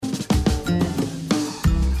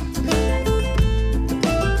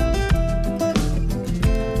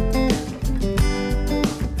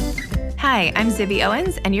Hi, I'm Zibby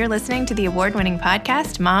Owens, and you're listening to the award-winning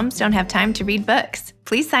podcast, Moms Don't Have Time to Read Books.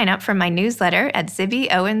 Please sign up for my newsletter at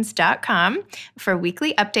zibbyowens.com for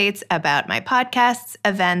weekly updates about my podcasts,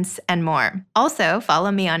 events, and more. Also,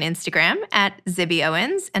 follow me on Instagram at Zibby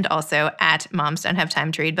Owens and also at Moms Don't Have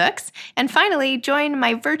Time to Read Books. And finally, join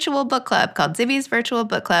my virtual book club called Zibby's Virtual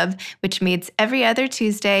Book Club, which meets every other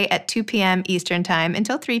Tuesday at 2 p.m. Eastern Time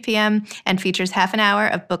until 3 p.m. and features half an hour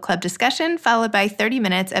of book club discussion followed by 30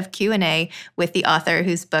 minutes of Q&A with the author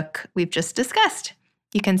whose book we've just discussed.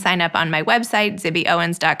 You can sign up on my website,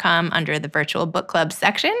 zibbyowens.com, under the Virtual Book Club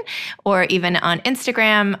section, or even on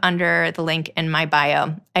Instagram under the link in my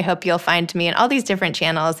bio. I hope you'll find me in all these different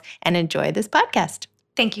channels and enjoy this podcast.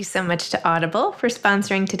 Thank you so much to Audible for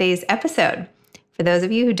sponsoring today's episode. For those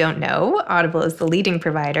of you who don't know, Audible is the leading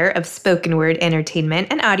provider of spoken word entertainment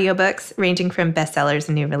and audiobooks, ranging from bestsellers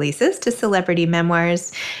and new releases to celebrity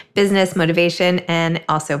memoirs, business motivation, and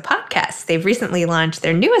also podcasts. They've recently launched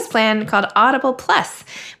their newest plan called Audible Plus.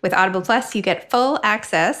 With Audible Plus, you get full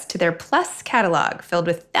access to their Plus catalog filled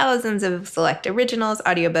with thousands of select originals,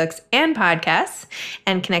 audiobooks, and podcasts,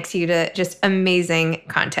 and connects you to just amazing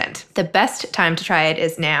content. The best time to try it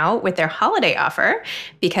is now with their holiday offer,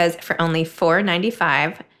 because for only $4.95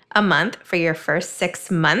 a month for your first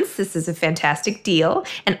 6 months. This is a fantastic deal.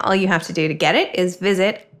 And all you have to do to get it is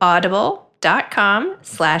visit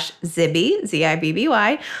audible.com/Zibby,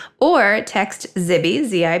 Z-I-B-B-Y, or text Zibby,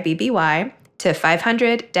 Z-I-B-B-Y, to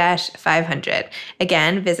 500-500.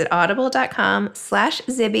 Again, visit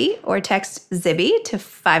audible.com/Zibby or text Zibby to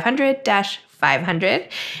 500-500.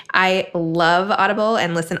 I love Audible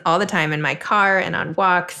and listen all the time in my car and on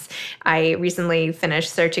walks. I recently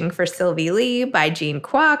finished Searching for Sylvie Lee by Jean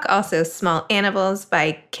Kwok, also Small Animals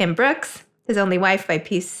by Kim Brooks, His Only Wife by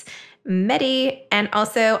Peace Medi, and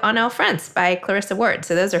also On All Fronts by Clarissa Ward.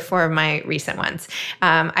 So those are 4 of my recent ones.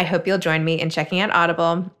 I hope you'll join me in checking out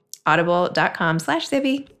Audible,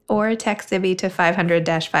 audible.com/Zibby, or text Zibby to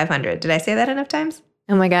 500-500. Did I say that enough times?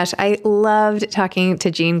 Oh my gosh, I loved talking to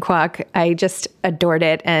Jean Kwok. I just adored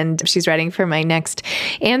it. And she's writing for my next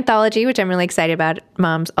anthology, which I'm really excited about.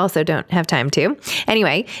 Moms also don't have time to.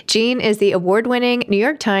 Anyway, Jean is the award-winning New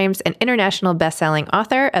York Times and international best-selling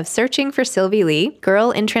author of Searching for Sylvie Lee,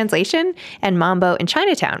 Girl in Translation, and Mambo in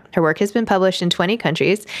Chinatown. Her work has been published in 20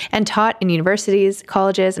 countries and taught in universities,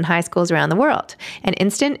 colleges, and high schools around the world. An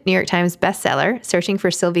instant New York Times bestseller, Searching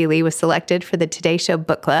for Sylvie Lee was selected for the Today Show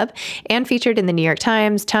Book Club and featured in the New York Times,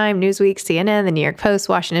 Time, Newsweek, CNN, the New York Post,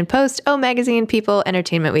 Washington Post, O Magazine, People,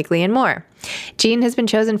 Entertainment Weekly, and more. Jean has been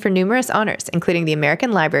chosen for numerous honors, including the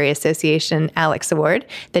American Library Association Alex Award,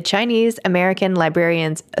 the Chinese American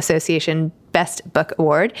Librarians Association Best Book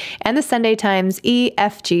Award, and the Sunday Times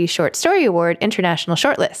EFG Short Story Award International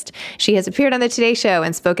Shortlist. She has appeared on the Today Show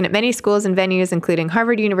and spoken at many schools and venues, including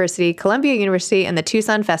Harvard University, Columbia University, and the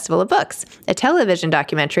Tucson Festival of Books. A television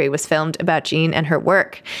documentary was filmed about Jean and her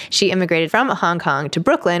work. She immigrated from Hong Kong to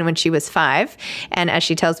Brooklyn when she was 5, and as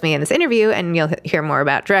she tells me in this interview, and you'll hear more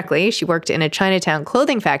about directly, she worked in a Chinatown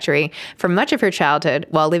clothing factory for much of her childhood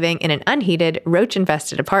while living in an unheated,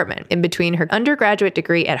 roach-infested apartment. In between her undergraduate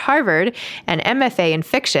degree at Harvard and MFA in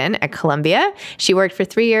fiction at Columbia, she worked for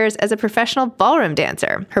 3 years as a professional ballroom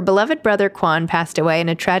dancer. Her beloved brother Quan passed away in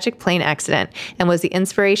a tragic plane accident and was the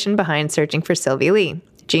inspiration behind Searching for Sylvie Lee.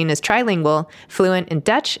 Jean is trilingual, fluent in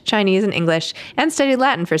Dutch, Chinese, and English, and studied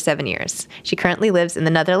Latin for 7 years. She currently lives in the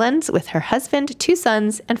Netherlands with her husband, 2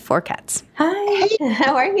 sons, and 4 cats. Hi,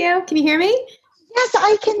 how are you? Can you hear me? Yes,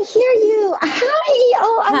 I can hear you. Hi.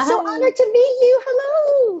 Oh, I'm so honored to meet you.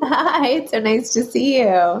 Hello. Hi, it's so nice to see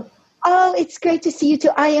you. Oh, it's great to see you too.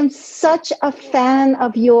 I am such a fan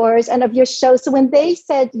of yours and of your show. So when they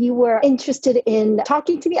said you were interested in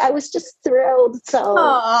talking to me, I was just thrilled. So,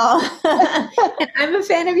 and I'm a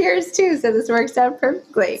fan of yours too. So this works out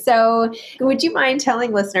perfectly. So would you mind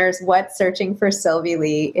telling listeners what Searching for Sylvie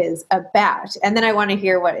Lee is about? And then I want to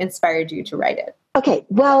hear what inspired you to write it. Okay,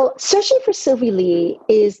 well, Searching for Sylvie Lee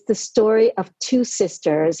is the story of 2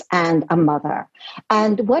 sisters and a mother.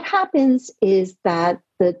 And what happens is that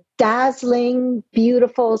the dazzling,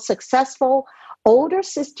 beautiful, successful older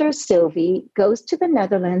sister Sylvie goes to the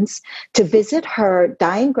Netherlands to visit her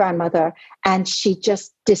dying grandmother, and she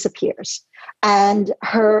just disappears. And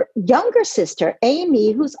her younger sister,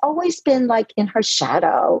 Amy, who's always been like in her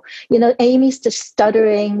shadow, Amy's the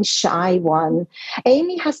stuttering, shy one.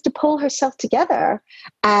 Amy has to pull herself together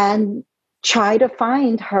and try to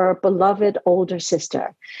find her beloved older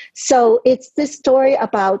sister. So it's this story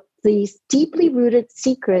about these deeply rooted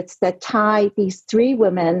secrets that tie these 3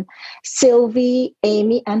 women, Sylvie,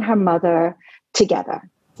 Amy, and her mother, together.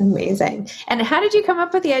 Amazing. And how did you come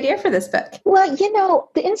up with the idea for this book? Well,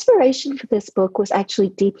 the inspiration for this book was actually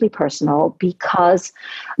deeply personal because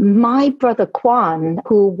my brother Kwan,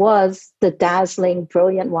 who was the dazzling,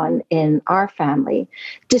 brilliant one in our family,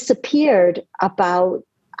 disappeared about,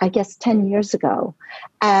 I guess, 10 years ago.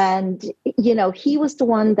 And, he was the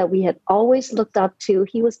one that we had always looked up to.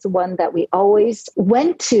 He was the one that we always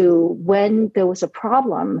went to when there was a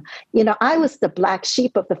problem. I was the black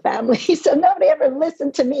sheep of the family, so nobody ever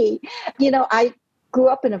listened to me. I grew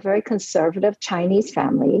up in a very conservative Chinese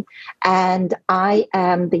family, and I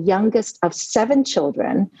am the youngest of 7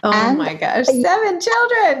 children. Oh my gosh, 7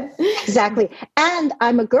 children. Exactly. And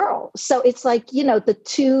I'm a girl. So it's like, the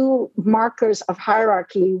two markers of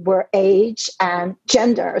hierarchy were age and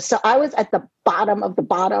gender. So I was at the bottom of the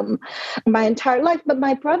bottom my entire life. But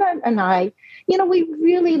my brother and I, we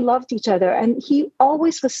really loved each other. And he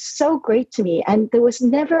always was so great to me. And there was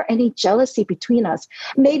never any jealousy between us,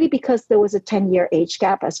 maybe because there was a 10-year age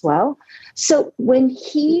gap as well. So when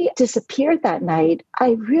he disappeared that night,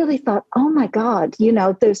 I really thought, oh my God,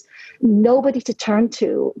 there's nobody to turn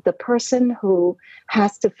to. The person who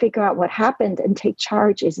has to figure out what happened and take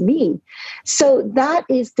charge is me. So that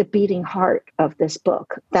is the beating heart of this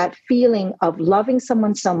book, that feeling of loving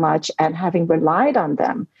someone so much and having relied on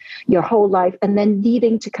them your whole life, and then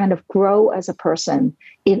needing to kind of grow as a person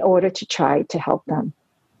in order to try to help them.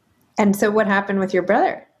 And so what happened with your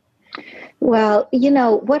brother? Well,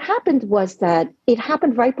 what happened was that it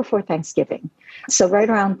happened right before Thanksgiving. So right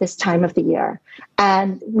around this time of the year.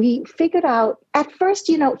 And we figured out at first,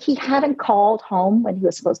 he hadn't called home when he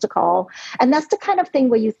was supposed to call. And that's the kind of thing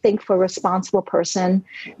where you think for a responsible person,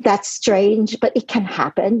 that's strange, but it can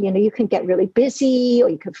happen. You can get really busy or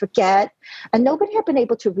you can forget. And nobody had been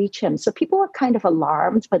able to reach him. So people were kind of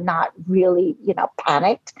alarmed, but not really,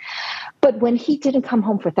 panicked. But when he didn't come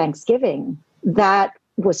home for Thanksgiving, that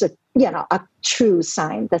was a true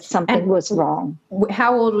sign that something was wrong.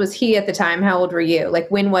 How old was he at the time? How old were you? Like,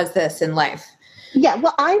 when was this in life? Yeah,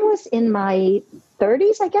 well, I was in my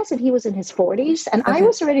 30s, I guess, and he was in his 40s. And okay. I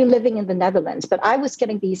was already living in the Netherlands, but I was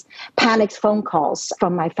getting these panicked phone calls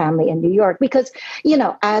from my family in New York because,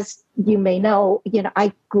 as you may know,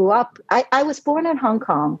 I grew up, I was born in Hong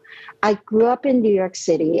Kong. I grew up in New York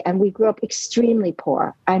City, and we grew up extremely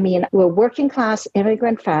poor. I mean, we're a working class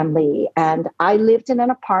immigrant family, and I lived in an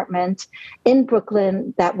apartment in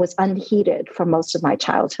Brooklyn that was unheated for most of my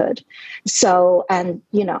childhood. So, and,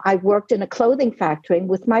 I worked in a clothing factory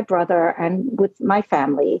with my brother and with my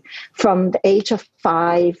family from the age of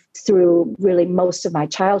 5 through really most of my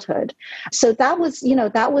childhood. So that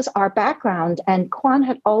was our background. And Kwan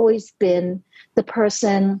had always been the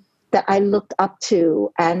person that I looked up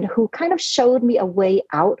to and who kind of showed me a way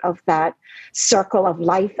out of that circle of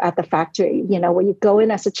life at the factory, where you go in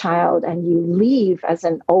as a child and you leave as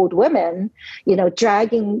an old woman,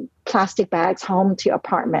 dragging plastic bags home to your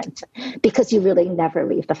apartment because you really never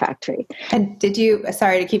leave the factory. And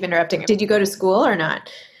sorry to keep interrupting, did you go to school or not?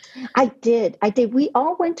 I did. We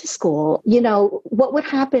all went to school. What would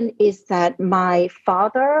happen is that my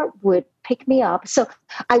father would pick me up. So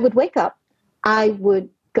I would wake up, I would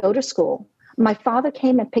go to school. My father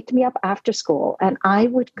came and picked me up after school, and I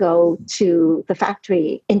would go to the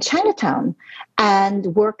factory in Chinatown and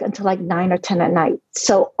work until like 9 or 10 at night.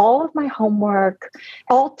 So all of my homework,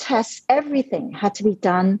 all tests, everything had to be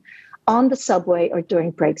done on the subway or during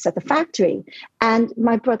breaks at the factory. And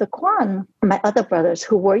my brother Kwan, my other brothers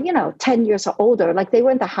who were, 10 years or older, like they were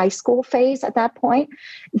in the high school phase at that point,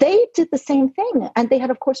 they did the same thing. And they had,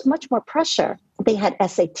 of course, much more pressure. They had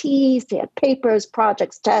SATs, they had papers,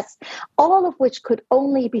 projects, tests, all of which could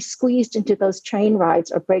only be squeezed into those train rides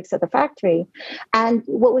or breaks at the factory. And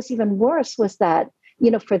what was even worse was that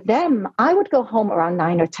for them, I would go home around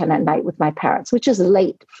 9 or 10 at night with my parents, which is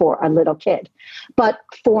late for a little kid. But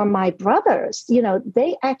for my brothers,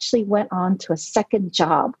 they actually went on to a second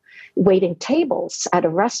job waiting tables at a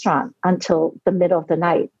restaurant until the middle of the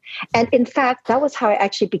night. And in fact, that was how I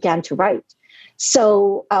actually began to write.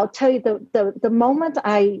 So I'll tell you the moment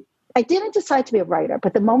I didn't decide to be a writer,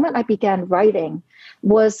 but the moment I began writing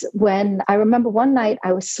was when I remember one night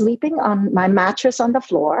I was sleeping on my mattress on the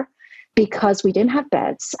floor because we didn't have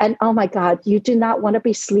beds. And oh my God, you do not want to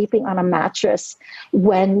be sleeping on a mattress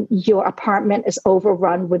when your apartment is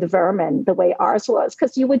overrun with vermin the way ours was,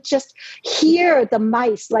 because you would just hear the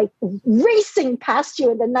mice like racing past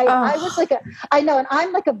you in the night. Oh. I was like I know, and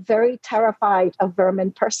I'm like a very terrified of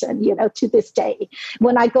vermin person, to this day.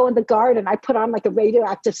 When I go in the garden, I put on like a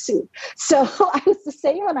radioactive suit. So I was the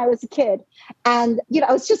same when I was a kid. And,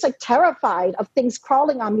 I was just like terrified of things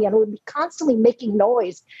crawling on me, and it would be constantly making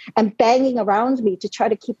noise and banging around me to try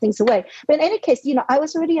to keep things away. But in any case, I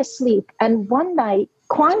was already asleep. And one night,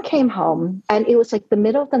 Kwan came home and it was like the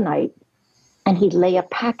middle of the night. And he lay a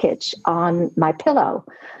package on my pillow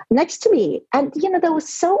next to me. And, that was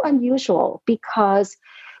so unusual because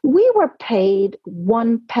we were paid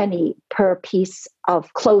 1 penny per piece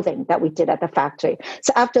of clothing that we did at the factory.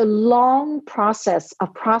 So after a long process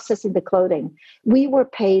of processing the clothing, we were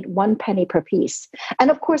paid 1 penny per piece. And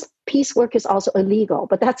of course, piecework is also illegal,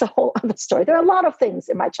 but that's a whole other story. There are a lot of things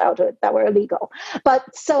in my childhood that were illegal. But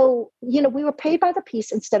so, we were paid by the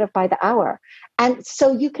piece instead of by the hour. And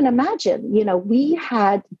so you can imagine, we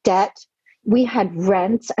had debt, we had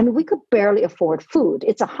rent, and we could barely afford food.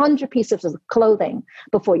 It's 100 pieces of clothing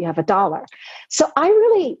before you have $1. So I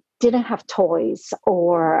really didn't have toys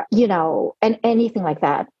or, and anything like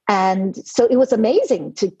that. And so it was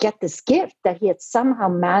amazing to get this gift that he had somehow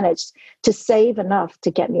managed to save enough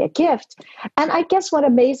to get me a gift. And I guess what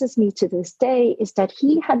amazes me to this day is that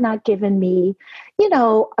he had not given me,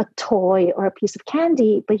 a toy or a piece of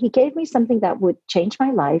candy, but he gave me something that would change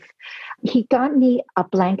my life. He got me a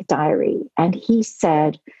blank diary and he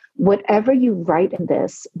said, whatever you write in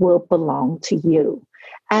this will belong to you.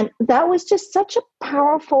 And that was just such a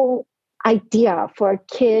powerful idea for a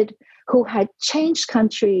kid who had changed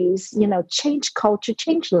countries, changed culture,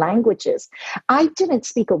 changed languages. I didn't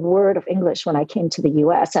speak a word of English when I came to the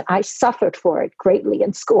US, and I suffered for it greatly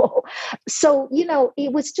in school. So,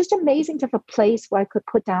 it was just amazing to have a place where I could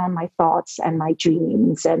put down my thoughts and my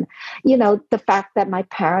dreams. And, the fact that my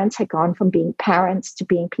parents had gone from being parents to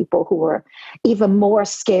being people who were even more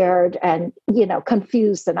scared and,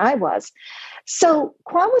 confused than I was. So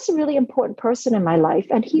Kwan was a really important person in my life,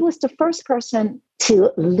 and he was the first person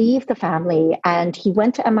to leave the family, and he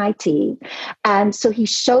went to MIT. And so he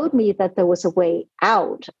showed me that there was a way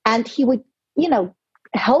out, and he would,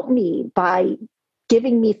 help me by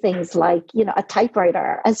giving me things like, a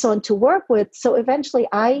typewriter and so on to work with. So eventually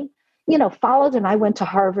I followed, and I went to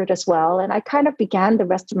Harvard as well. And I kind of began the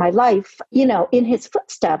rest of my life, in his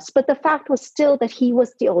footsteps. But the fact was still that he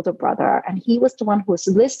was the older brother, and he was the one who was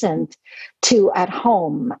listened to at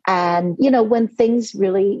home. And, when things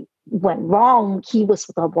really went wrong, he was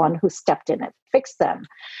the one who stepped in and fixed them.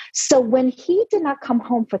 So when he did not come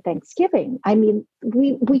home for Thanksgiving, I mean,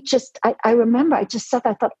 I remember I just sat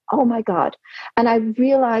there, I thought, oh my God. And I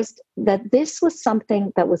realized that this was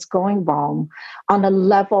something that was going wrong on a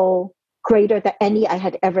level greater than any I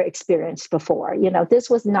had ever experienced before. This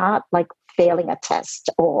was not like failing a test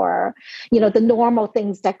or, the normal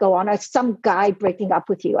things that go on, or some guy breaking up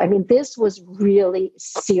with you. I mean, this was really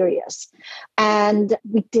serious. And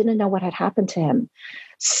we didn't know what had happened to him.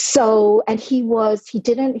 So, and he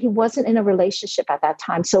wasn't in a relationship at that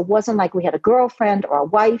time. So it wasn't like we had a girlfriend or a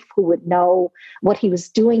wife who would know what he was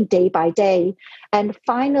doing day by day. And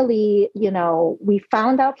finally, we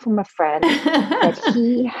found out from a friend that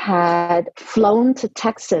he had flown to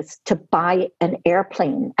Texas to buy an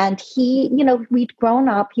airplane. And he, we'd grown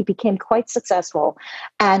up, he became quite successful,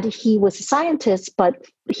 and he was a scientist, but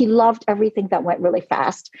he loved everything that went really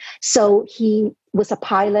fast. So he was a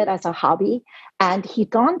pilot as a hobby, and he'd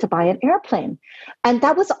gone to buy an airplane. And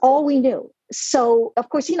that was all we knew. So, of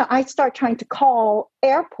course, I start trying to call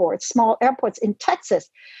airports, small airports in Texas.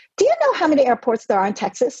 Do you know how many airports there are in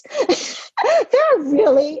Texas? There are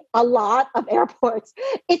really a lot of airports.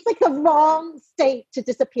 It's like the wrong state to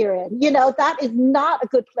disappear in. That is not a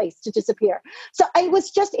good place to disappear. So it was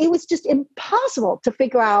just impossible to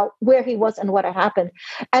figure out where he was and what had happened.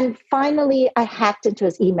 And finally, I hacked into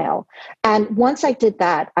his email. And once I did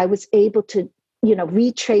that, I was able to,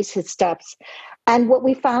 retrace his steps. And what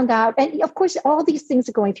we found out, and of course, all these things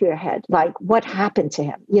are going through your head, like what happened to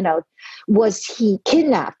him? Was he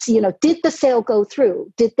kidnapped? Did the sale go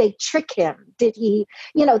through? Did they trick him? Did he,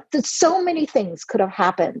 so many things could have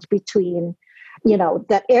happened between,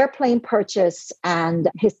 that airplane purchase and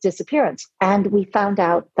his disappearance. And we found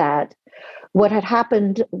out that what had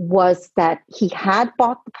happened was that he had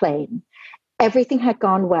bought the plane, everything had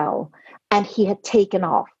gone well, and he had taken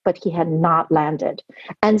off, but he had not landed.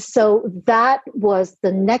 And so that was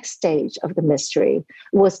the next stage of the mystery,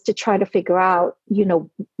 was to try to figure out,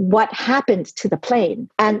 what happened to the plane.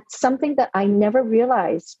 And something that I never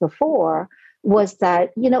realized before was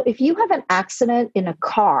that, if you have an accident in a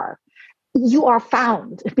car, you are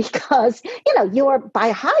found because, you're by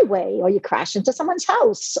a highway or you crash into someone's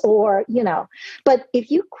house or, but if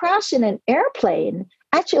you crash in an airplane,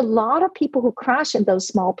 actually, a lot of people who crash in those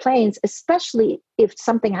small planes, especially if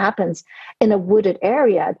something happens in a wooded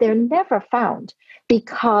area, they're never found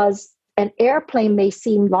because an airplane may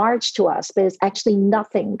seem large to us, but it's actually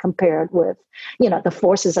nothing compared with, the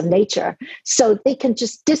forces of nature. So they can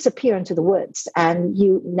just disappear into the woods and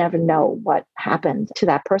you never know what happened to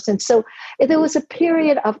that person. So there was a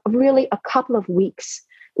period of really a couple of weeks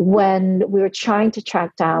when we were trying to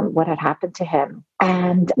track down what had happened to him.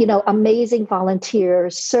 And, amazing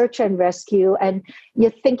volunteers, search and rescue. And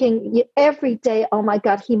you're thinking every day, oh my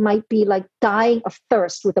God, he might be like dying of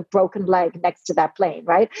thirst with a broken leg next to that plane,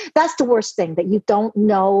 right? That's the worst thing, that you don't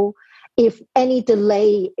know if any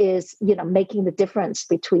delay is, making the difference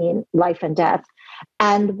between life and death.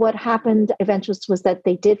 And what happened eventually was that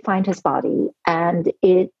they did find his body, and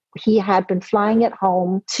he had been flying it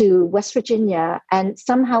home to West Virginia, and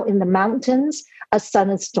somehow in the mountains, a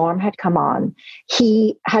sudden storm had come on.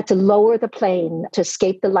 He had to lower the plane to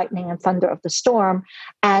escape the lightning and thunder of the storm.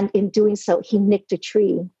 And in doing so, he nicked a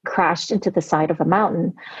tree, crashed into the side of a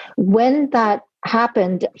mountain. When that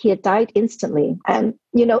happened, he had died instantly. And,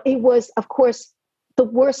 it was, of course, the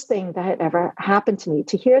worst thing that had ever happened to me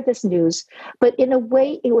to hear this news. But in a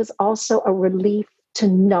way, it was also a relief to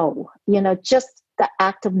know, just the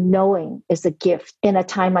act of knowing is a gift in a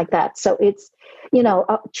time like that. So it's,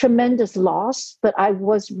 a tremendous loss, but I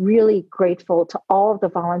was really grateful to all of the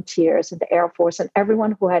volunteers in the Air Force and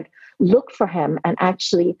everyone who had looked for him and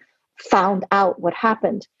actually found out what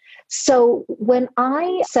happened. So when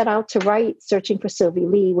I set out to write Searching for Sylvie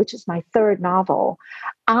Lee, which is my third novel,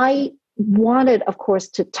 I wanted, of course,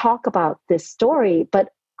 to talk about this story, but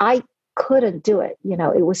I couldn't do it.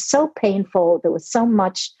 It was so painful. There was so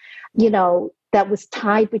much, that was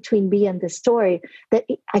tied between me and this story that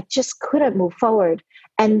I just couldn't move forward.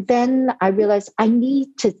 And then I realized I need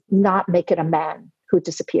to not make it a man who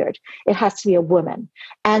disappeared. It has to be a woman.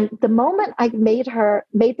 And the moment I made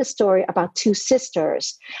the story about two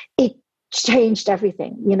sisters, it changed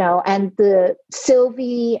everything, and the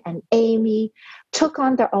Sylvie and Amy took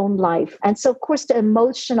on their own life. And so, of course, the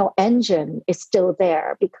emotional engine is still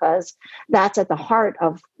there because that's at the heart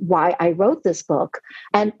of why I wrote this book.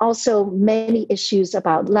 And also many issues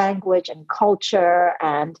about language and culture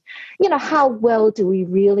and, how well do we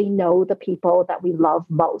really know the people that we love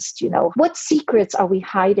most? What secrets are we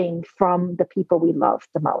hiding from the people we love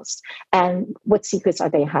the most? And what secrets are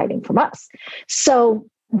they hiding from us? So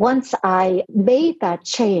once I made that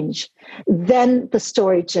change, then the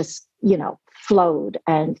story just, flowed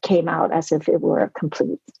and came out as if it were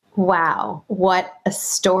complete. Wow, what a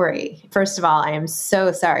story. First of all, I am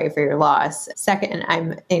so sorry for your loss. Second,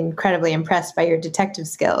 I'm incredibly impressed by your detective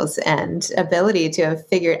skills and ability to have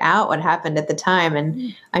figured out what happened at the time.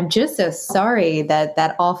 And I'm just so sorry that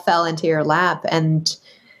that all fell into your lap and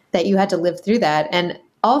that you had to live through that. And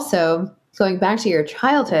also, going back to your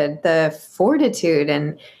childhood, the fortitude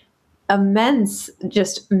and immense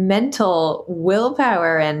just mental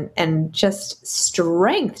willpower and just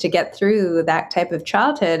strength to get through that type of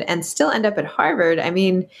childhood and still end up at Harvard. I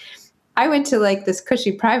mean, I went to like this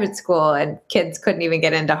cushy private school and kids couldn't even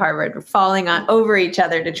get into Harvard, falling on over each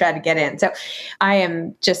other to try to get in. So I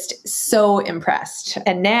am just so impressed.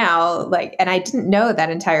 And now, and I didn't know that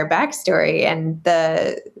entire backstory, and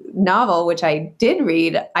the novel, which I did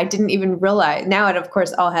read, I didn't even realize. Now it, of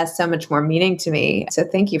course, all has so much more meaning to me. So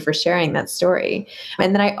thank you for sharing that story.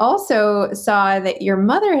 And then I also saw that your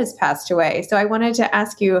mother has passed away. So I wanted to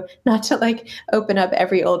ask you, not to open up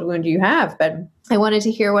every old wound you have, but I wanted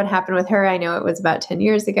to hear what happened with her. I know it was about 10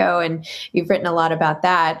 years ago and you've written a lot about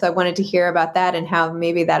that. So I wanted to hear about that and how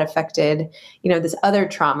maybe that affected, this other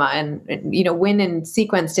trauma and when in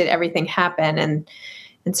sequence did everything happen,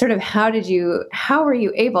 and sort of how were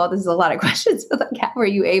you able, this is a lot of questions, but how were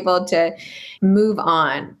you able to move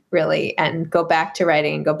on really and go back to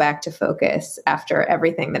writing and go back to focus after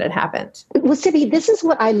everything that had happened? Well, Zibby, this is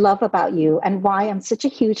what I love about you and why I'm such a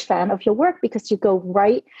huge fan of your work, because you go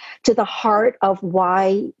right to the heart of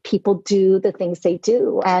why people do the things they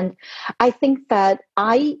do. And I think that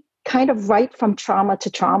I kind of write from trauma to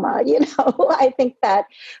trauma. I think that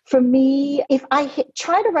for me, if I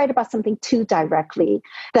try to write about something too directly,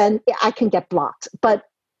 then I can get blocked. But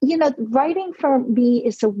writing for me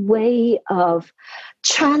is a way of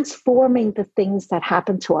transforming the things that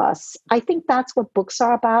happen to us. I think that's what books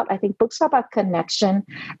are about. I think books are about connection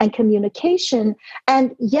and communication.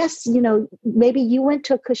 And yes, maybe you went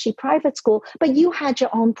to a cushy private school, but you had your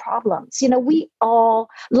own problems.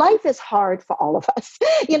 Life is hard for all of us.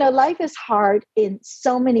 Life is hard in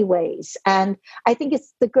so many ways. And I think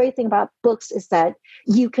it's the great thing about books is that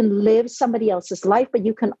you can live somebody else's life, but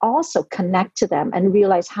you can also connect to them and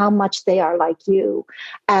realize how much they are like you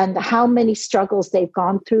and how many struggles they've they've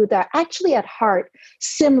gone through that actually at heart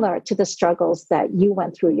similar to the struggles that you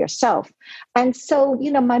went through yourself. And so,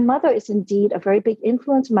 my mother is indeed a very big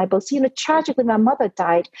influence in my books. Tragically, my mother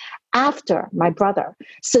died after my brother.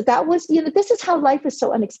 So that was, this is how life is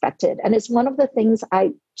so unexpected. And it's one of the things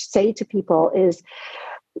I say to people is,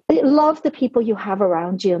 love the people you have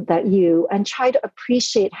around you and try to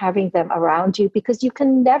appreciate having them around you, because you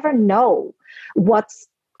can never know what's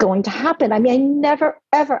going to happen. I mean, I never,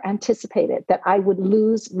 ever anticipated that I would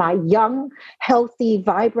lose my young, healthy,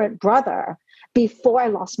 vibrant brother before I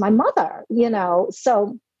lost my mother,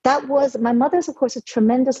 So that was, my mother's, of course, a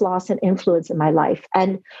tremendous loss and influence in my life.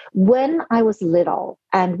 And when I was little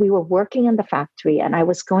and we were working in the factory and I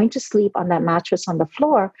was going to sleep on that mattress on the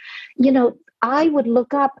floor, I would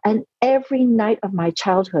look up, and every night of my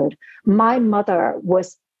childhood, my mother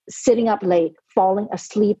was sitting up late, falling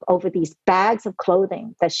asleep over these bags of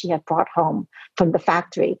clothing that she had brought home from the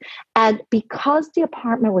factory. And because the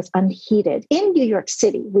apartment was unheated in New York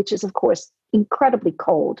City, which is, of course, incredibly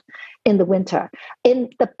cold in the winter, in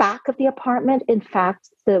the back of the apartment, in fact,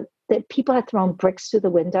 the people had thrown bricks through the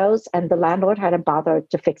windows and the landlord hadn't bothered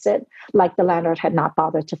to fix it, like the landlord had not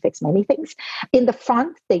bothered to fix many things. In the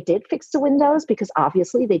front, they did fix the windows because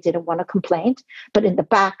obviously they didn't want a complaint, but in the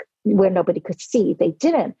back, where nobody could see, they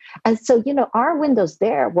didn't. And so, our windows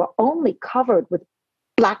there were only covered with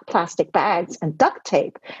black plastic bags and duct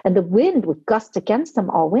tape, and the wind would gust against them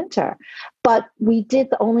all winter. But we did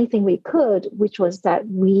the only thing we could, which was that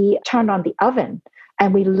we turned on the oven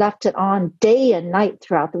and we left it on day and night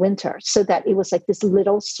throughout the winter, so that it was like this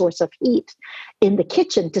little source of heat in the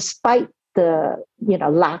kitchen, despite the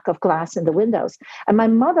lack of glass in the windows. And my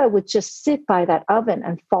mother would just sit by that oven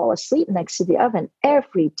and fall asleep next to the oven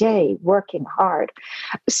every day, working hard.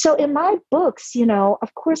 So in my books,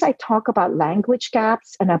 of course, I talk about language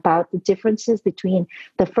gaps and about the differences between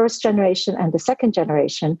the first generation and the second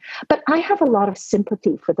generation. But I have a lot of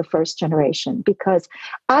sympathy for the first generation, because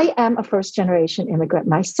I am a first generation immigrant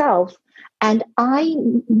myself. And I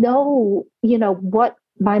know, what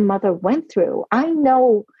my mother went through. I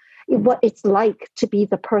know what it's like to be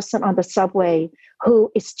the person on the subway who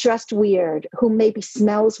is dressed weird, who maybe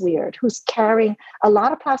smells weird, who's carrying a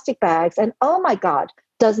lot of plastic bags, and oh my God,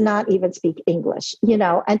 does not even speak English,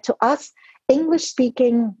 and to us English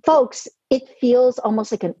speaking folks, it feels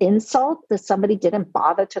almost like an insult that somebody didn't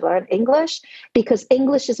bother to learn English, because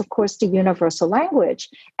English is, of course, the universal language.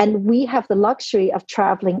 And we have the luxury of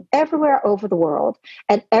traveling everywhere over the world,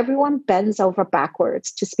 and everyone bends over backwards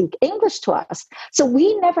to speak English to us. So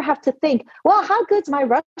we never have to think, well, how good's my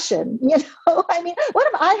Russian? I mean, what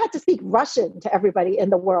if I had to speak Russian to everybody in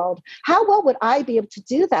the world? How well would I be able to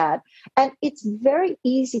do that? And it's very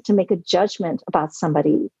easy to make a judgment about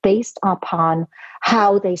somebody based upon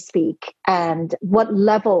how they speak and what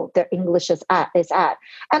level their English is at.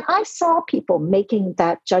 And I saw people making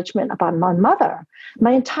that judgment about my mother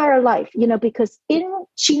my entire life, because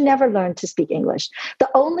she never learned to speak English. The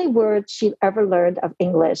only word she ever learned of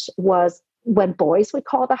English was when boys would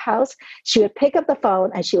call the house. She would pick up the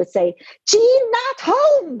phone and she would say, "Jean, not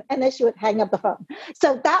home." And then she would hang up the phone.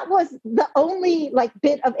 So that was the only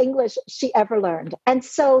bit of English she ever learned. And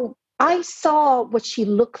so I saw what she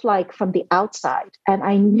looked like from the outside, and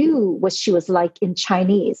I knew what she was like in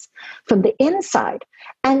Chinese from the inside.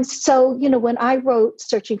 And so, when I wrote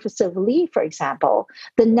Searching for SYLVIE, for example,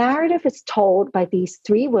 the narrative is told by these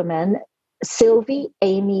three women, SYLVIE,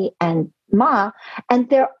 Amy, and Ma, and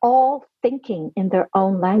they're all thinking in their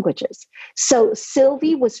own languages. So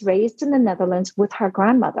SYLVIE was raised in the Netherlands with her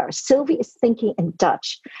grandmother. SYLVIE is thinking in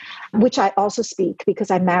Dutch, which I also speak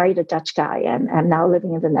because I married a Dutch guy and I'm now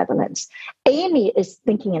living in the Netherlands. Amy is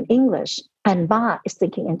thinking in English and Ma is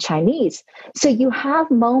thinking in Chinese. So you have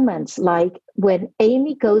moments like when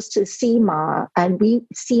Amy goes to see Ma and we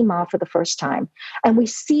see Ma for the first time, and we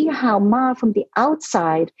see how Ma from the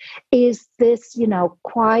outside is this,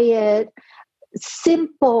 quiet,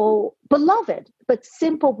 simple, beloved, but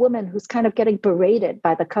simple woman who's kind of getting berated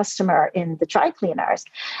by the customer in the dry cleaners.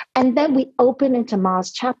 And then we open into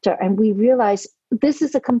Ma's chapter and we realize this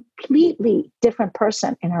is a completely different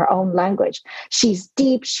person in her own language. She's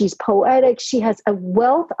deep, she's poetic, she has a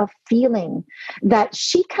wealth of feeling that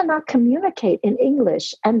she cannot communicate in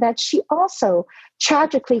English, and that she also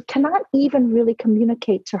tragically cannot even really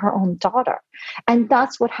communicate to her own daughter. And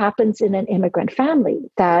that's what happens in an immigrant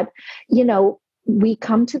family, that, we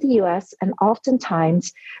come to the US and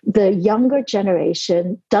oftentimes the younger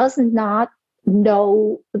generation does not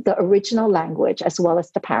know the original language as well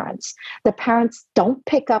as the parents. The parents don't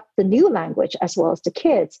pick up the new language as well as the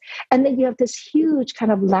kids. And then you have this huge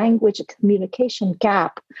kind of language communication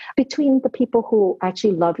gap between the people who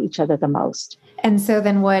actually love each other the most. And so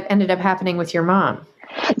then what ended up happening with your mom?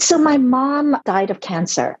 So my mom died of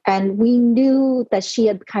cancer, and we knew that she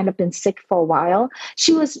had kind of been sick for a while.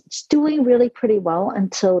 She was doing really pretty well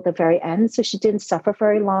until the very end, so she didn't suffer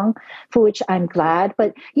very long, for which I'm glad.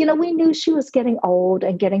 But, we knew she was getting old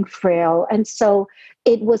and getting frail. And so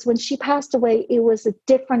it was when she passed away, it was a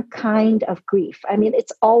different kind of grief. I mean,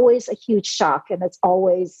 it's always a huge shock, and it's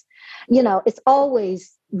always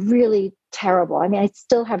really terrible. I mean, I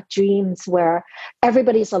still have dreams where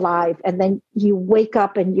everybody's alive and then you wake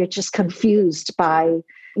up and you're just confused by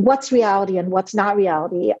what's reality and what's not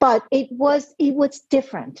reality. But it was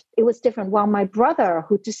different. It was different. While my brother,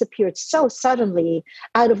 who disappeared so suddenly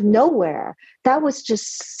out of nowhere, that was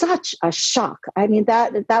just such a shock. I mean,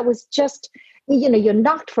 that was just, you're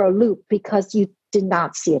knocked for a loop because you did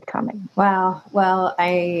not see it coming. Wow. Well,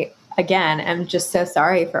 I, again, am just so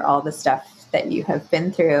sorry for all the stuff that you have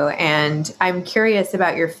been through. And I'm curious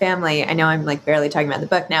about your family. I know I'm like barely talking about the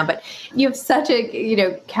book now, but you have such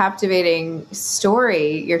a, captivating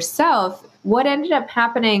story yourself. What ended up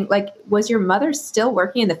happening? Like, was your mother still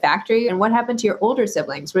working in the factory? And what happened to your older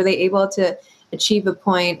siblings? Were they able to achieve a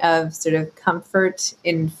point of sort of comfort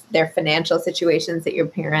in their financial situations that your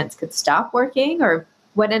parents could stop working? Or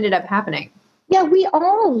what ended up happening? Yeah, we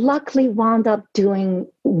all luckily wound up doing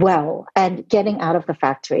well and getting out of the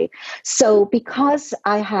factory. So because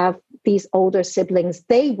I have these older siblings,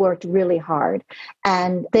 they worked really hard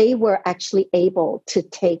and they were actually able to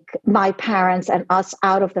take my parents and us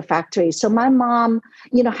out of the factory. So my mom,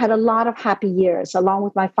 had a lot of happy years along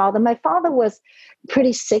with my father. My father was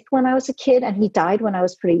pretty sick when I was a kid and he died when I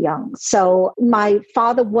was pretty young. So my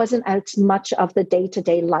father wasn't as much of the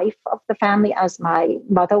day-to-day life of the family as my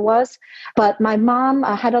mother was. But my mom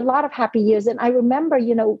had a lot of happy years. And I remember,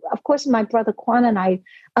 of course, my brother Quan and I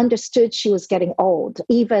understood she was getting old,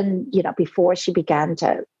 even, before she began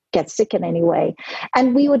to get sick in any way.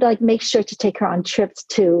 And we would make sure to take her on trips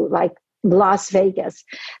to Las Vegas.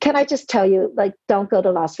 Can I just tell you, don't go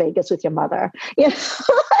to Las Vegas with your mother.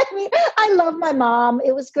 I mean, I love my mom.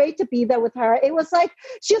 It was great to be there with her. It was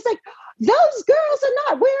she was like, those girls are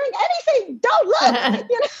not wearing anything. Don't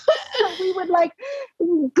look. So we would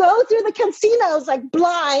go through the casinos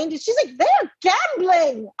blind. And she's like, they're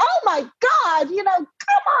gambling. Oh my God,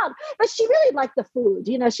 come on. But she really liked the food.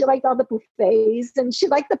 She liked all the buffets and she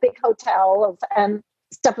liked the big hotels and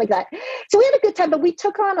stuff like that. So we had a good time, but we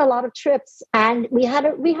took her on a lot of trips and we had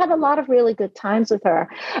a lot of really good times with her.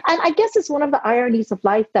 And I guess it's one of the ironies of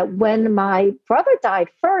life that when my brother died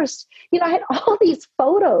first, I had all these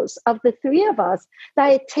photos of the three of us that I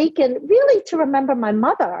had taken really to remember my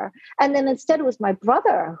mother. And then instead it was my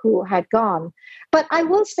brother who had gone. But I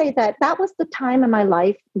will say that was the time in my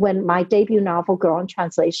life when my debut novel, Girl in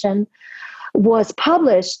Translation, was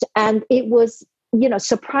published. And it was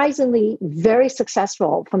surprisingly very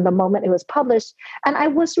successful from the moment it was published. And I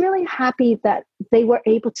was really happy that they were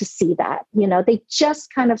able to see that. They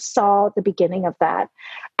just kind of saw the beginning of that.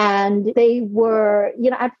 And they were,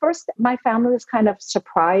 at first my family was kind of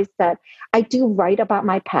surprised that I do write about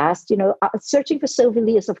my past. Searching for Sylvie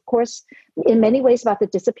Lee is, of course, in many ways about the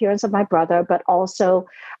disappearance of my brother, but also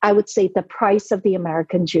I would say the price of the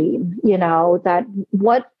American dream,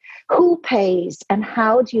 who pays and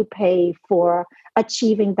how do you pay for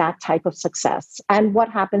achieving that type of success? And what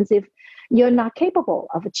happens if you're not capable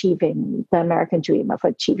of achieving the American dream, of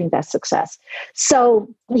achieving that success? So,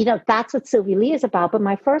 that's what Sylvie Lee is about. But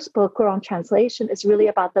my first book, Girl in Translation, is really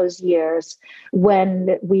about those years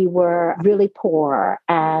when we were really poor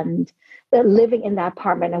and living in that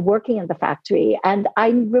apartment and working in the factory. And I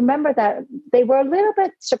remember that they were a little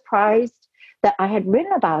bit surprised that I had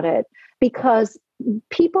written about it because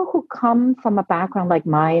people who come from a background like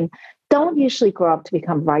mine don't usually grow up to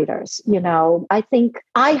become writers. I think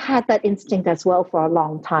I had that instinct as well for a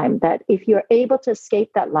long time, that if you're able to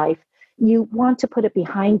escape that life, you want to put it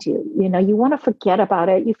behind you. You want to forget about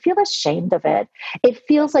it. You feel ashamed of it. It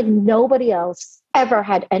feels like nobody else ever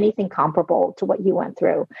had anything comparable to what you went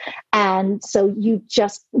through. And so you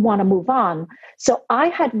just want to move on. So I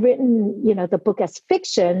had written, the book as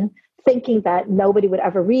fiction, thinking that nobody would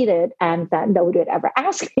ever read it and that nobody would ever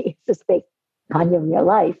ask me to speak on your real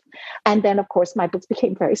life. And then, of course, my books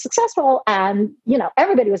became very successful. And,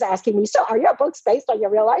 everybody was asking me, so are your books based on your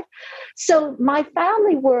real life? So my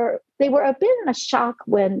family were a bit in a shock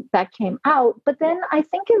when that came out. But then I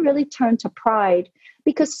think it really turned to pride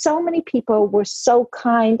because so many people were so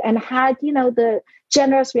kind and had, the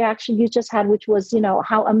generous reaction you just had, which was,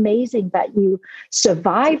 how amazing that you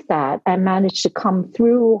survived that and managed to come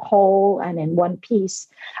through whole and in one piece.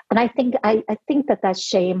 And I think that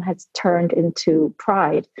shame has turned into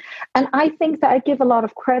pride. And I think that I give a lot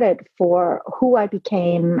of credit for who I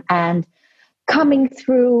became and coming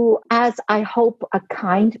through as, I hope, a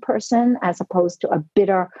kind person as opposed to a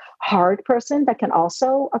bitter, hard person that can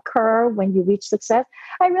also occur when you reach success.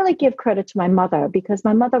 I really give credit to my mother, because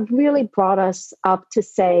my mother really brought us up to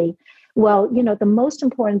say, well, the most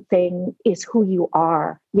important thing is who you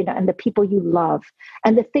are, and the people you love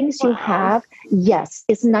and the things you have. Yes,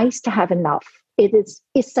 it's nice to have enough. It is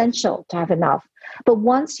essential to have enough. But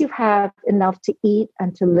once you have enough to eat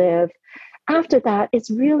and to live, after that, it's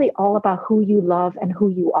really all about who you love and who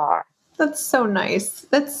you are. That's so nice.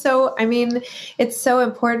 It's so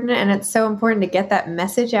important, and it's so important to get that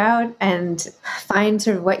message out and find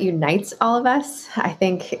sort of what unites all of us. I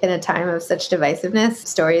think in a time of such divisiveness,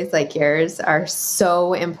 stories like yours are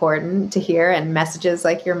so important to hear, and messages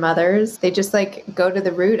like your mother's, they just go to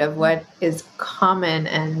the root of what is common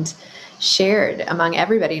and shared among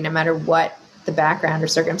everybody, no matter what the background or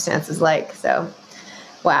circumstances like. So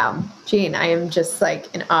wow, Jean, I am just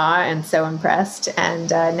in awe and so impressed.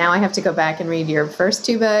 And now I have to go back and read your first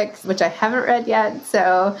 2 books, which I haven't read yet.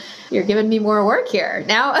 So you're giving me more work here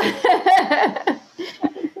now.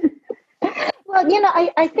 Well,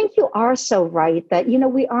 I think you are so right that,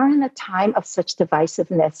 we are in a time of such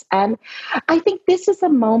divisiveness. And I think this is a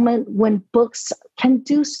moment when books can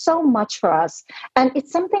do so much for us. And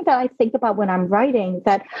it's something that I think about when I'm writing,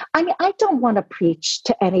 that, I don't want to preach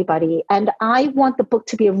to anybody. And I want the book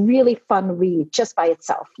to be a really fun read just by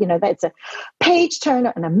itself. That it's a page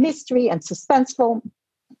turner and a mystery and suspenseful.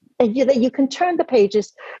 And you can turn the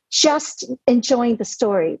pages just enjoying the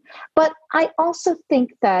story. But I also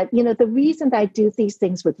think that, the reason that I do these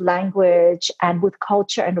things with language and with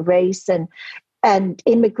culture and race and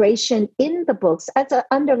immigration in the books as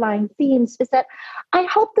underlying themes is that I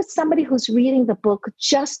hope that somebody who's reading the book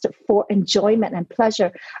just for enjoyment and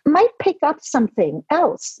pleasure might pick up something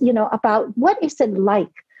else, about what is it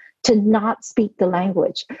like to not speak the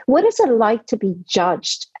language? What is it like to be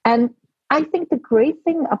judged? And I think the great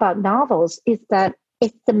thing about novels is that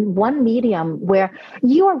it's the one medium where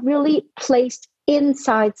you are really placed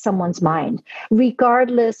inside someone's mind,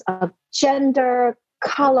 regardless of gender,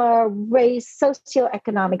 color, race,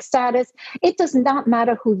 socioeconomic status. It does not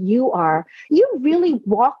matter who you are. You really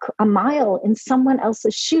walk a mile in someone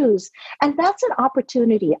else's shoes. And that's an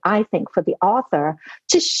opportunity, I think, for the author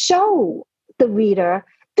to show the reader,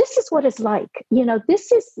 this is what it's like.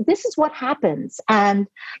 This is what happens. And,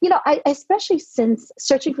 I especially since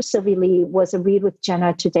Searching for Sylvie Lee was a Read with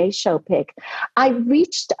Jenna Today Show pick, I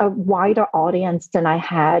reached a wider audience than I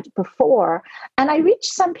had before. And I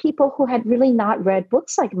reached some people who had really not read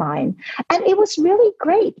books like mine. And it was really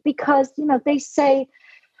great because, they say,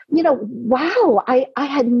 wow, I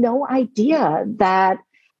had no idea that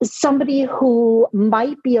somebody who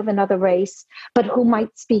might be of another race, but who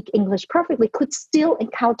might speak English perfectly, could still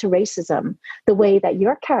encounter racism the way that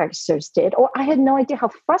your characters did. Or I had no idea how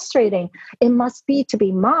frustrating it must be to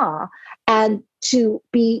be Ma and to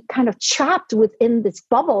be kind of trapped within this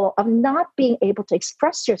bubble of not being able to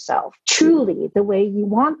express yourself truly the way you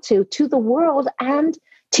want to the world and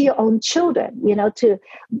to your own children, to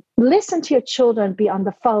listen to your children be on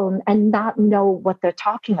the phone and not know what they're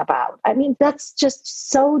talking about. I mean, that's just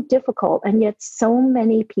so difficult. And yet so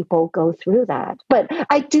many people go through that. But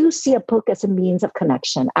I do see a book as a means of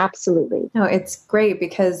connection. Absolutely. No, it's great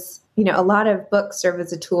because, a lot of books serve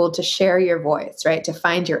as a tool to share your voice, right? To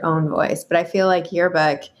find your own voice. But I feel like your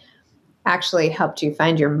book actually helped you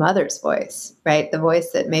find your mother's voice, right? The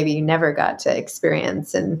voice that maybe you never got to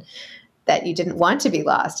experience and that you didn't want to be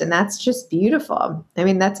lost. And that's just beautiful. I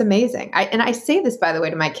mean, that's amazing. I say this, by the way,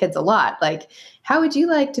 to my kids a lot, how would you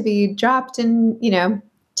like to be dropped in,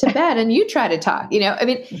 to bed and you try to talk, I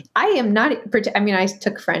mean, I am not, I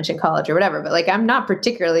took French in college or whatever, but I'm not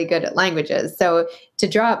particularly good at languages. So to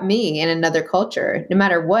drop me in another culture, no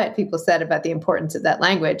matter what people said about the importance of that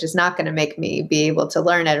language, is not going to make me be able to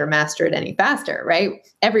learn it or master it any faster, right?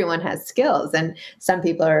 Everyone has skills, and some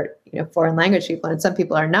people are, foreign language people, and some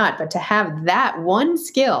people are not. But to have that one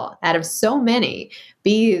skill out of so many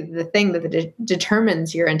be the thing that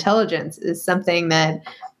determines your intelligence is something that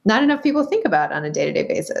not enough people think about on a day-to-day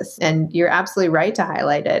basis. And you're absolutely right to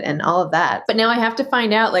highlight it and all of that. But now I have to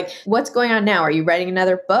find out, what's going on now? Are you writing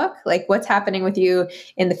another book? What's happening with you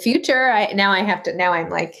in the future? I'm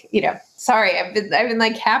sorry, I've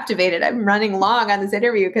been captivated. I'm running long on this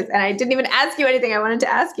interview and I didn't even ask you anything I wanted to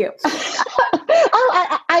ask you.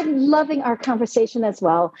 I'm loving our conversation as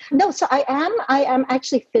well. No, so I am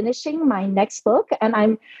actually finishing my next book, and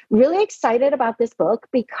I'm really excited about this book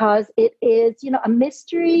because it is, a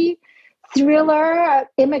mystery thriller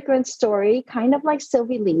immigrant story, kind of like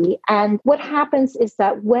Sylvie Lee. And what happens is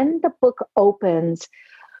that when the book opens,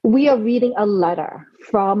 we are reading a letter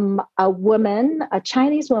from a woman, a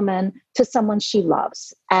Chinese woman, to someone she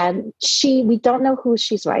loves. And we don't know who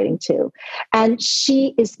she's writing to. And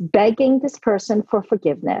she is begging this person for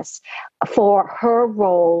forgiveness for her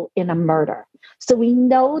role in a murder. So we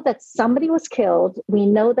know that somebody was killed. We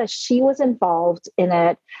know that she was involved in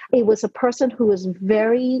it. It was a person who was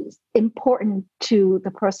very important to the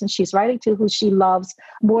person she's writing to, who she loves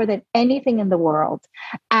more than anything in the world.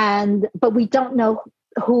 But we don't know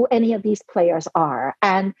who any of these players are.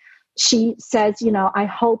 And she says, I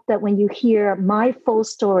hope that when you hear my full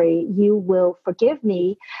story, you will forgive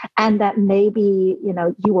me, and that maybe,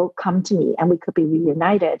 you will come to me and we could be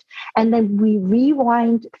reunited. And then we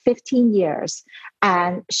rewind 15 years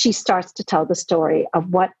and she starts to tell the story of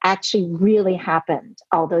what actually really happened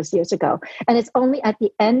all those years ago. And it's only at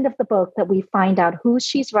the end of the book that we find out who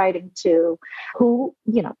she's writing to, who,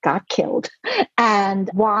 got killed, and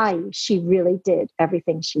why she really did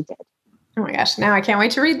everything she did. Oh my gosh, now I can't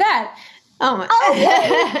wait to read that. Oh my.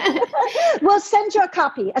 Okay. We'll send you a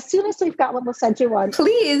copy. As soon as we've got one, we'll send you one.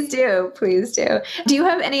 Please do. Please do. Do you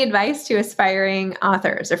have any advice to aspiring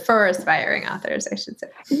authors, or for aspiring authors, I should say?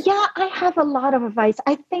 Yeah, I have a lot of advice.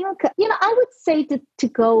 I think, I would say to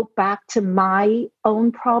go back to my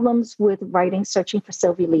own problems with writing, searching for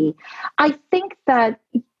Sylvie Lee. I think that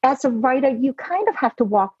as a writer, you kind of have to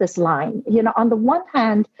walk this line. On the one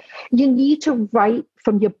hand, you need to write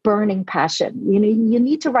from your burning passion. You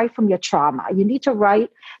need to write from your trauma. You need to write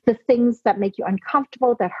the things that make you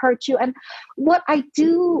uncomfortable, that hurt you. And what I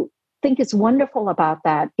do think is wonderful about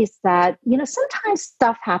that is that, sometimes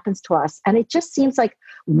stuff happens to us and it just seems like,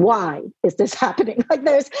 why is this happening? Like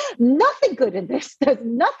there's nothing good in this. There's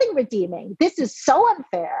nothing redeeming. This is so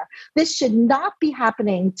unfair. This should not be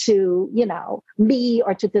happening to, me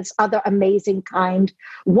or to this other amazing, kind,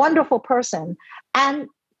 wonderful person. And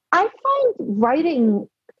I find writing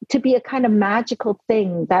to be a kind of magical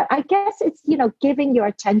thing that I guess it's, giving your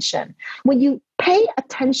attention. When you pay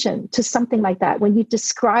attention to something like that, when you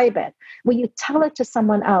describe it, when you tell it to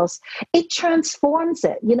someone else, it transforms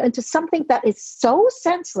it, into something that is so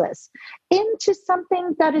senseless into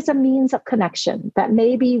something that is a means of connection that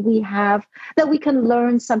maybe we have, that we can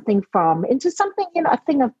learn something from, into something, a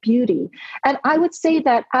thing of beauty. And I would say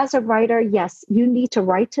that as a writer, yes, you need to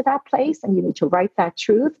write to that place and you need to write that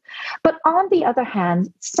truth. But on the other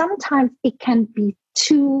hand, sometimes it can be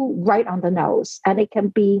too right on the nose and it can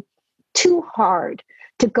be too hard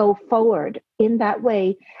to go forward in that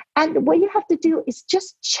way. And what you have to do is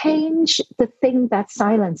just change the thing that's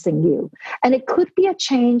silencing you. And it could be a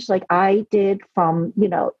change like I did from,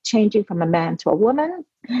 changing from a man to a woman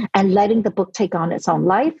and letting the book take on its own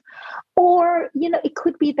life. Or, it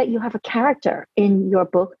could be that you have a character in your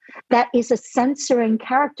book that is a censoring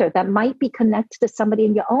character that might be connected to somebody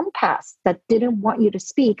in your own past that didn't want you to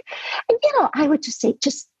speak. And, I would just say,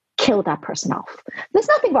 just kill that person off. There's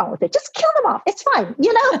nothing wrong with it. Just kill them off. It's fine.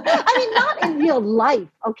 Not in real life.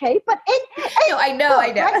 Okay. But I know.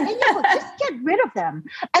 Right? And, just get rid of them.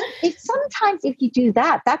 And sometimes if you do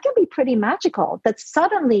that, that can be pretty magical, that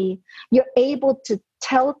suddenly you're able to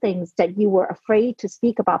tell things that you were afraid to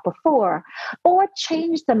speak about before, or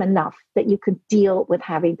change them enough that you could deal with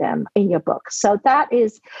having them in your book. So that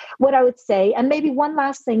is what I would say. And maybe one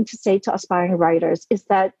last thing to say to aspiring writers is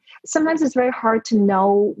that sometimes it's very hard to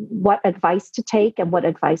know what advice to take and what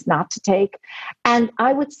advice not to take. And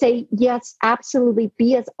I would say, yes, absolutely,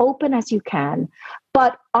 be as open as you can.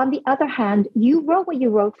 But on the other hand, you wrote what you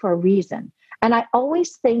wrote for a reason. And I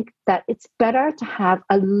always think that it's better to have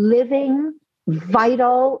a living,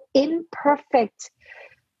 vital, imperfect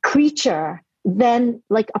creature than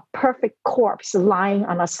like a perfect corpse lying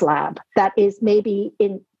on a slab that is maybe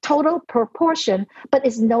in total proportion, but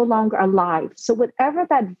is no longer alive. So whatever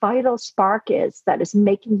that vital spark is that is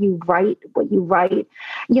making you write what you write,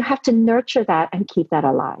 you have to nurture that and keep that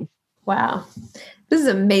alive. Wow. This is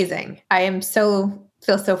amazing.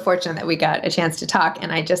 Feel so fortunate that we got a chance to talk,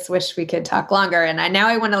 and I just wish we could talk longer. And now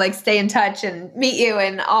I want to stay in touch and meet you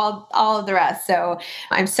and all of the rest. So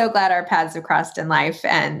I'm so glad our paths have crossed in life,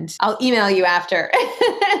 and I'll email you after.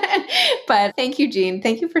 But thank you, Jean.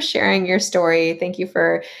 Thank you for sharing your story. Thank you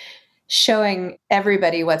for showing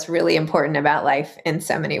everybody what's really important about life in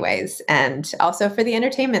so many ways, and also for the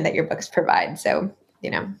entertainment that your books provide. So,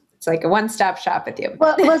 It's like a one-stop shop with you.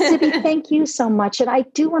 Well, Zibby, thank you so much. And I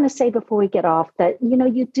do want to say before we get off that,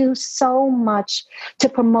 you do so much to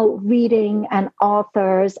promote reading and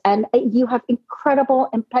authors, and you have incredible,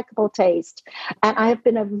 impeccable taste. And I have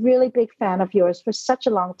been a really big fan of yours for such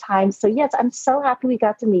a long time. So yes, I'm so happy we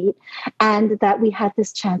got to meet and that we had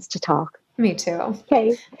this chance to talk. Me too.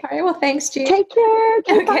 Okay. All right. Well, thanks, Jean. Take care.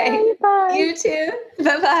 Okay. Bye. You too.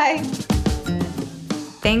 Bye-bye.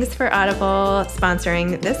 Thanks for Audible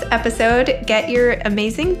sponsoring this episode. Get your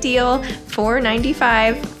amazing deal,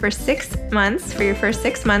 $4.95 for 6 months, for your first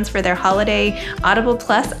 6 months for their holiday Audible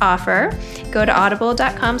Plus offer. Go to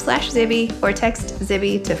audible.com/Zibby or text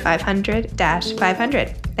Zibby to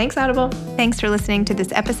 500-500. Thanks, Audible. Thanks for listening to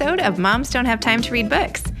this episode of Moms Don't Have Time to Read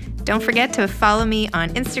Books. Don't forget to follow me on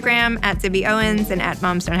Instagram at Zibby Owens and at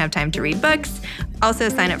Moms Don't Have Time to Read Books. Also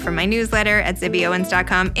sign up for my newsletter at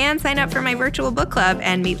zibbyowens.com and sign up for my virtual book club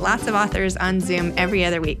and meet lots of authors on Zoom every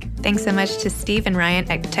other week. Thanks so much to Steve and Ryan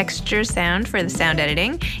at Texture Sound for the sound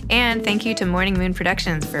editing. And thank you to Morning Moon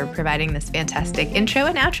Productions for providing this fantastic intro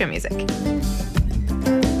and outro music.